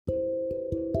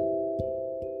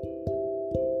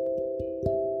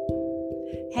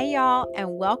Hey, y'all,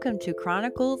 and welcome to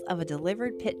Chronicles of a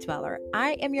Delivered Pit Dweller.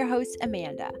 I am your host,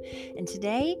 Amanda, and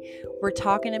today we're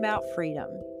talking about freedom.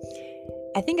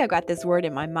 I think I've got this word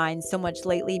in my mind so much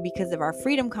lately because of our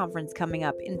Freedom Conference coming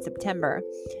up in September.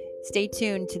 Stay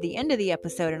tuned to the end of the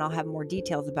episode, and I'll have more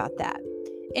details about that.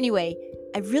 Anyway,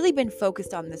 I've really been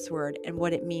focused on this word and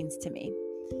what it means to me.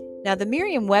 Now, the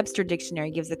Merriam-Webster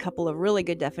dictionary gives a couple of really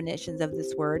good definitions of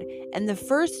this word, and the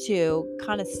first two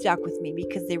kind of stuck with me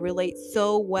because they relate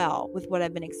so well with what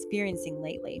I've been experiencing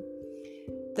lately.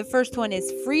 The first one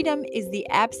is freedom is the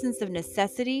absence of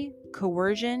necessity,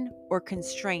 coercion, or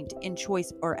constraint in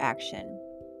choice or action.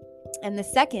 And the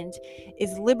second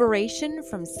is liberation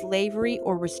from slavery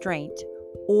or restraint,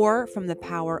 or from the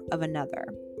power of another.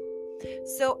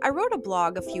 So, I wrote a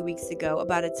blog a few weeks ago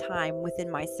about a time within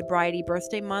my sobriety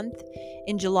birthday month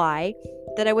in July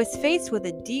that I was faced with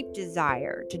a deep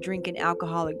desire to drink an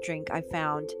alcoholic drink I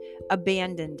found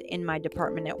abandoned in my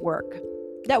department at work.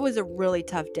 That was a really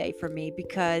tough day for me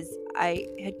because I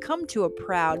had come to a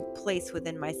proud place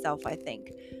within myself, I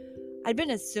think. I'd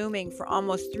been assuming for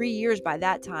almost 3 years by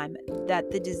that time that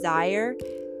the desire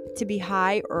to be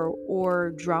high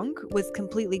or drunk was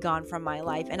completely gone from my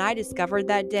life, and I discovered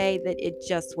that day that it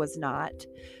just was not.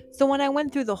 So when I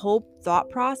went through the whole thought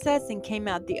process and came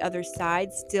out the other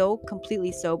side still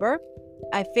completely sober,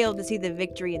 I failed to see the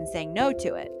victory in saying no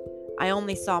to it. I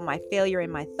only saw my failure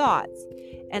in my thoughts,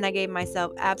 and I gave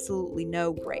myself absolutely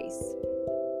no grace.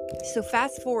 So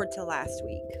fast forward to last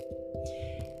week.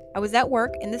 I was at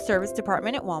work in the service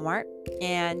department at Walmart,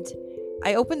 and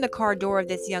I opened the car door of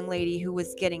this young lady who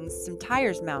was getting some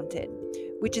tires mounted,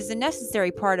 which is a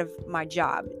necessary part of my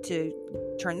job to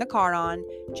turn the car on,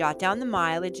 jot down the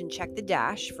mileage, and check the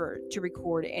dash to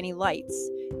record any lights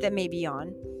that may be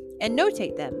on and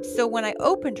notate them. So when I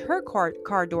opened her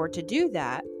car door to do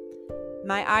that,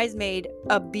 my eyes made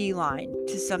a beeline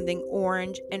to something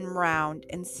orange and round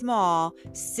and small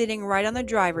sitting right on the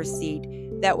driver's seat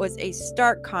that was a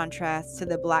stark contrast to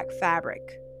the black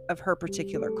fabric of her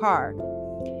particular car.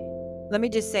 Let me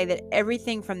just say that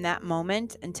everything from that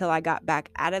moment until I got back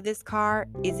out of this car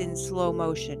is in slow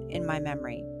motion in my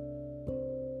memory.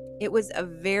 It was a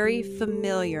very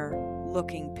familiar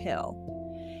looking pill,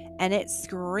 and it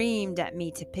screamed at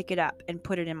me to pick it up and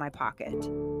put it in my pocket.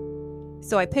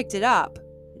 So I picked it up,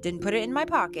 didn't put it in my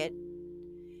pocket,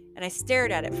 and I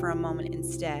stared at it for a moment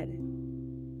instead.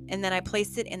 And then I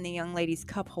placed it in the young lady's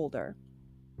cup holder.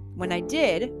 When I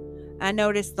did, I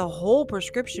noticed the whole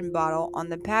prescription bottle on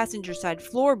the passenger side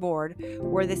floorboard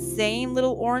where the same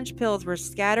little orange pills were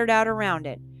scattered out around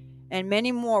it, and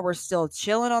many more were still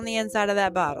chilling on the inside of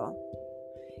that bottle.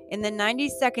 In the 90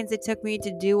 seconds it took me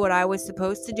to do what I was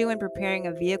supposed to do in preparing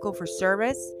a vehicle for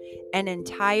service, an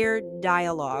entire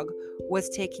dialogue was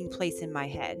taking place in my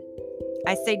head.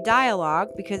 I say dialogue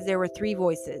because there were three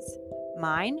voices: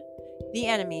 mine, the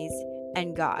enemy's,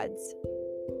 and God's.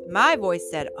 My voice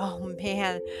said, "Oh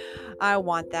man, I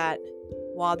want that."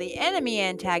 While the enemy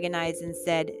antagonized and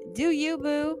said, "Do you,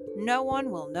 boo? No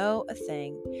one will know a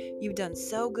thing. You've done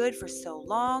so good for so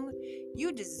long.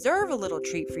 You deserve a little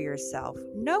treat for yourself.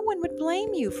 No one would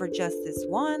blame you for just this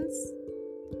once."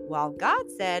 While God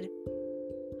said,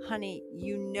 "Honey,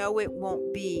 you know it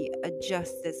won't be a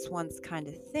just this once kind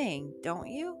of thing, don't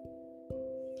you?"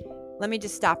 Let me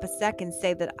just stop a sec and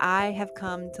say that I have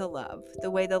come to love the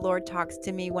way the Lord talks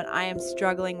to me when I am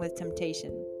struggling with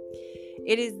temptation.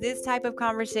 It is this type of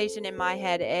conversation in my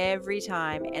head every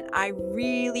time, and I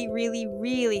really, really,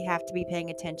 really have to be paying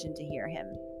attention to hear him.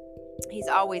 He's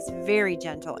always very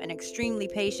gentle and extremely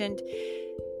patient,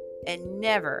 and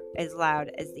never as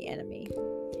loud as the enemy.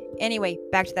 Anyway,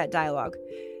 back to that dialogue.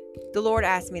 The Lord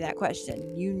asked me that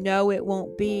question. "You know it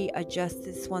won't be a just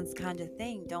this once kind of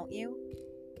thing, don't you?"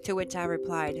 To which I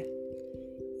replied,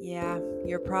 "Yeah,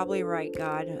 you're probably right,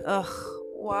 God. Ugh,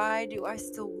 why do I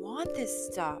still want this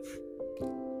stuff?"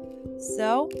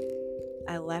 So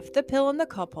I left the pill in the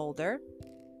cup holder.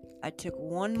 I took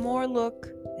one more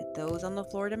look at those on the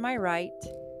floor to my right,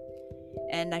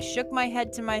 and I shook my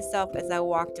head to myself as I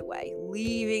walked away,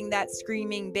 leaving that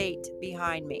screaming bait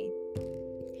behind me.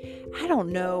 I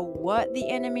don't know what the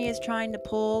enemy is trying to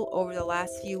pull over the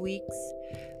last few weeks,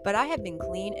 but I have been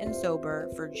clean and sober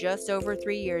for just over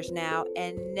 3 years now,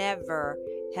 and never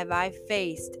have I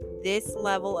faced this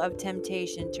level of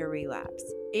temptation to relapse.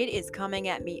 It is coming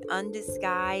at me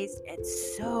undisguised and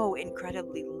so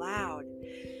incredibly loud.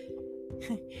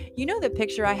 You know the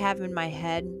picture I have in my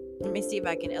head? Let me see if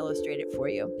I can illustrate it for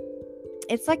you.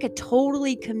 It's like a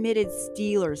totally committed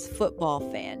Steelers football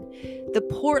fan. The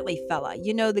portly fella,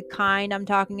 you know the kind I'm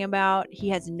talking about. He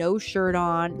has no shirt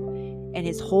on, and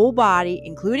his whole body,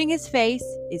 including his face,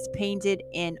 is painted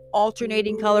in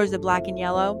alternating colors of black and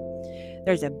yellow.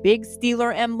 There's a big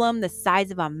Steeler emblem the size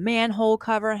of a manhole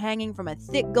cover hanging from a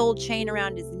thick gold chain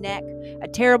around his neck, a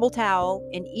terrible towel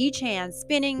in each hand,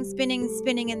 spinning, spinning,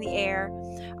 spinning in the air,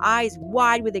 eyes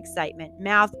wide with excitement,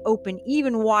 mouth open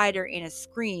even wider in a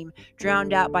scream,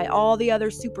 drowned out by all the other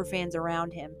superfans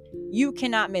around him. You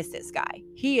cannot miss this guy.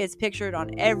 He is pictured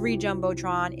on every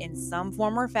Jumbotron in some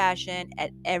form or fashion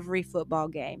at every football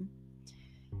game.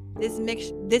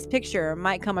 This picture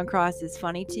might come across as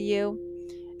funny to you.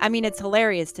 I mean, it's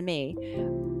hilarious to me,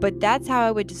 but that's how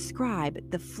I would describe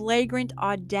the flagrant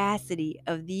audacity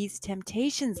of these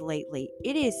temptations lately.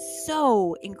 It is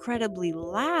so incredibly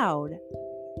loud.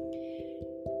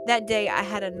 That day, I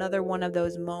had another one of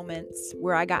those moments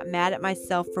where I got mad at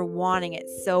myself for wanting it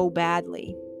so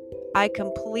badly. I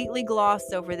completely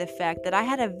glossed over the fact that I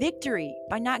had a victory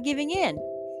by not giving in.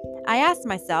 I asked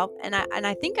myself, and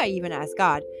I think I even asked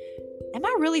God, am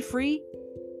I really free?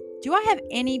 Do I have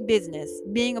any business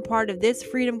being a part of this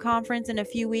freedom conference in a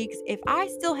few weeks if I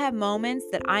still have moments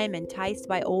that I am enticed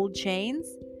by old chains?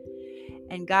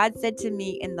 And God said to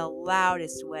me in the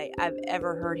loudest way I've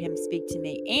ever heard him speak to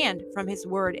me, and from his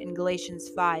word in Galatians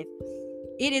 5,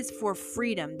 it is for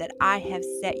freedom that I have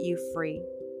set you free.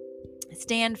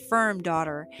 Stand firm,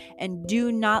 daughter, and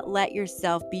do not let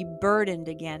yourself be burdened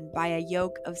again by a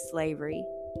yoke of slavery.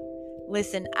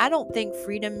 Listen, I don't think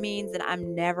freedom means that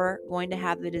I'm never going to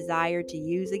have the desire to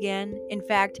use again. In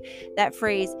fact, that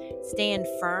phrase, stand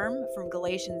firm, from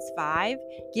Galatians 5,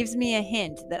 gives me a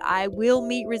hint that I will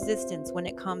meet resistance when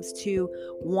it comes to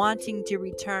wanting to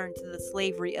return to the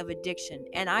slavery of addiction,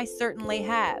 and I certainly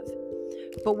have.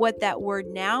 But what that word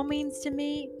now means to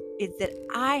me is that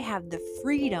I have the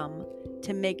freedom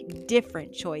to make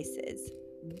different choices,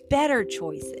 better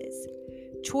choices.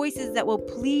 Choices that will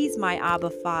please my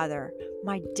Abba Father,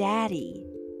 my daddy.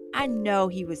 I know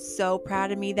he was so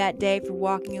proud of me that day for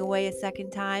walking away a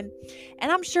second time,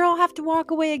 and I'm sure I'll have to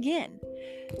walk away again.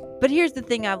 But here's the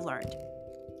thing I've learned.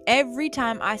 Every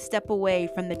time I step away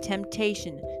from the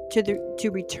temptation to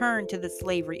return to the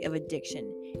slavery of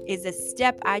addiction is a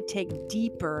step I take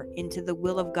deeper into the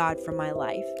will of God for my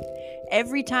life.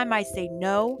 Every time I say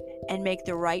no and make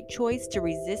the right choice to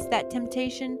resist that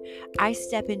temptation, I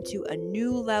step into a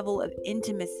new level of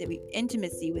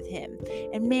intimacy with him.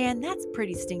 And man, that's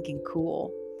pretty stinking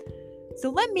cool. So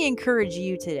let me encourage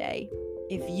you today.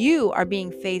 If you are being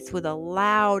faced with a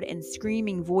loud and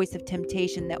screaming voice of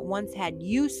temptation that once had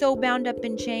you so bound up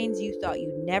in chains you thought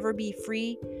you'd never be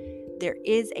free, there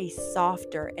is a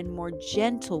softer and more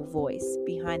gentle voice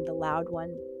behind the loud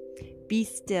one. Be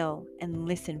still and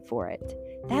listen for it.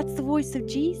 That's the voice of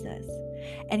Jesus.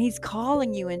 And he's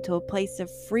calling you into a place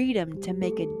of freedom to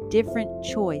make a different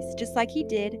choice, just like he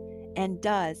did and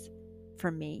does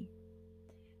for me.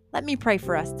 Let me pray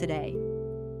for us today.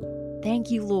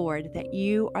 Thank you, Lord, that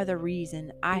you are the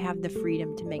reason I have the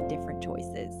freedom to make different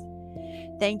choices.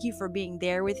 Thank you for being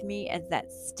there with me as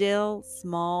that still,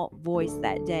 small voice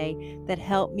that day that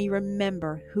helped me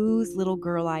remember whose little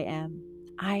girl I am.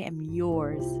 I am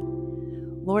yours.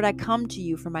 Lord, I come to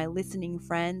you for my listening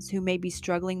friends who may be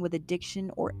struggling with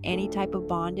addiction or any type of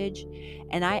bondage,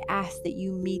 and I ask that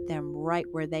you meet them right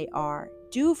where they are.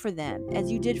 Do for them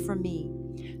as you did for me.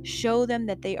 Show them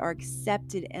that they are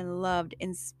accepted and loved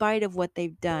in spite of what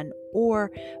they've done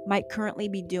or might currently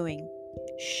be doing.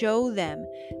 Show them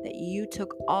that you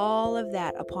took all of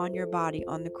that upon your body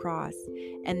on the cross,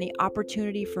 and the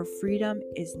opportunity for freedom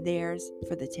is theirs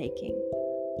for the taking.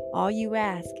 All you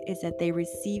ask is that they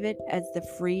receive it as the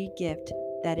free gift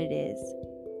that it is.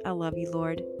 I love you,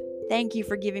 Lord. Thank you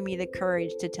for giving me the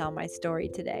courage to tell my story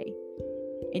today.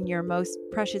 In your most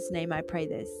precious name, I pray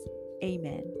this.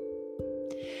 Amen.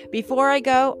 Before I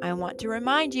go, I want to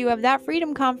remind you of that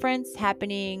Freedom Conference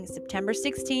happening September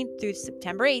 16th through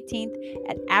September 18th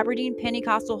at Aberdeen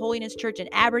Pentecostal Holiness Church in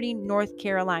Aberdeen, North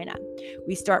Carolina.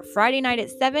 We start Friday night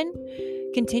at 7,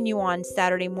 continue on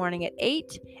Saturday morning at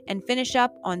 8, and finish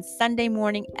up on Sunday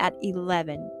morning at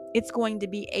 11. It's going to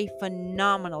be a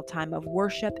phenomenal time of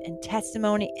worship and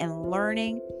testimony and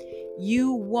learning.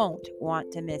 You won't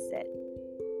want to miss it.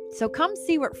 So come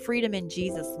see what freedom in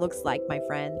Jesus looks like, my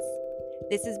friends.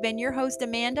 This has been your host,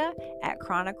 Amanda, at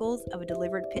Chronicles of a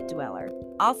Delivered Pit Dweller.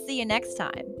 I'll see you next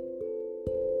time.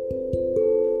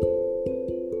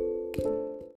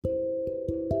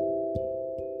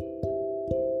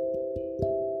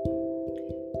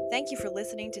 Thank you for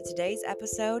listening to today's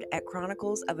episode at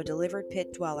Chronicles of a Delivered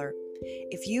Pit Dweller.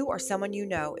 If you or someone you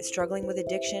know is struggling with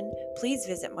addiction, please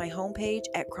visit my homepage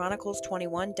at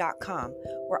chronicles21.com,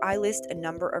 where I list a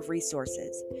number of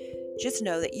resources. Just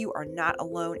know that you are not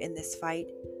alone in this fight.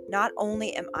 Not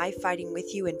only am I fighting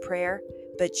with you in prayer,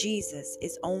 but Jesus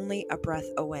is only a breath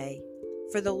away.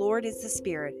 For the Lord is the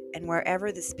Spirit, and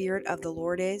wherever the Spirit of the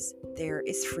Lord is, there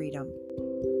is freedom.